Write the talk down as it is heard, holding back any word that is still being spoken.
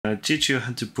gonna teach you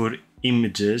how to put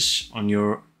images on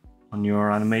your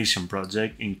animation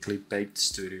project in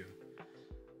ClipPaintStudio.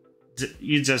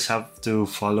 You just have to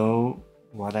follow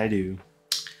what I do.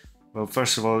 Well,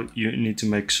 first of all, you need to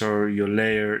make sure your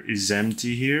layer is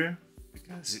empty here,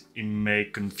 because it may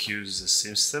confuse the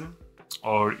system,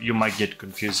 or you might get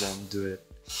confused and do it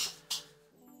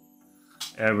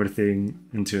everything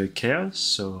into a chaos.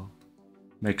 So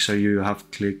make sure you have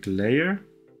clicked layer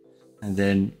and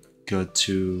then go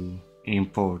to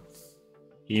import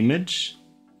image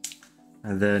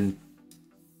and then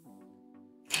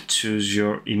choose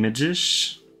your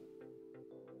images.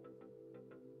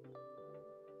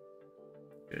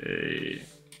 Okay,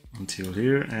 until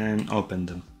here, and open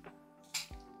them.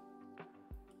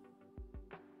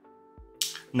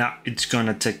 Now it's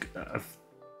gonna take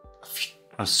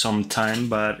some time,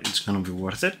 but it's gonna be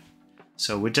worth it.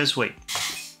 So we just wait.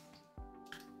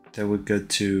 Then we go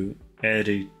to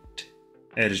edit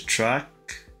track,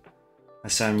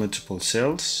 assign multiple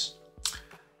cells.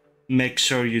 Make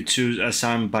sure you choose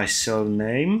assign by cell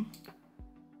name.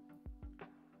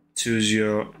 Choose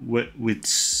your which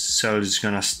cell is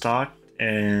gonna start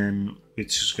and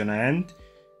which is gonna end.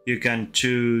 You can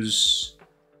choose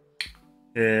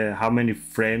how many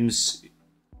frames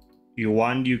you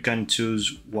want. You can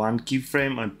choose 1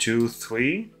 keyframe or 2,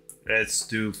 3. Let's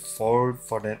do 4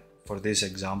 for this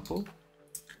example.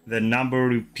 The number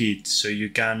repeats, so you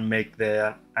can make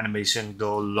the animation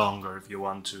go longer if you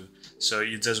want to. So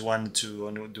you just want to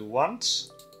only do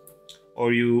once,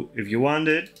 or if you want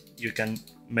it, you can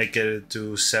make it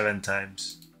to 7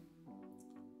 times.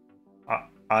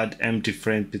 Add empty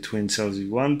frame between cells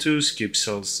you want to, skip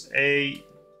cells A,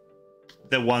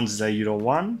 the ones that you don't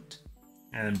want,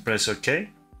 and press OK,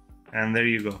 and there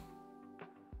you go.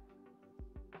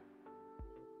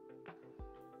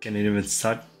 Can it even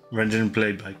start rendering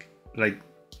playback like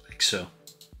so,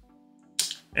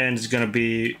 and it's gonna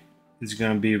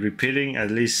be repeating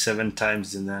at least 7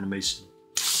 times in the animation.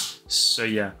 So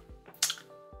yeah,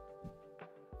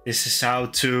 this is how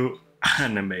to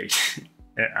animate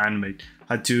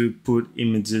how to put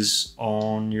images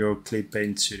on your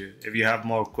ClipPaintStudio. If you have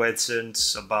more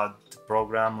questions about the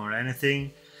program or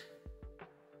anything,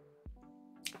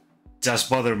 just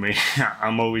bother me.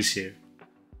 I'm always here.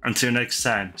 Until next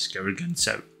time, scarygun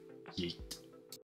out.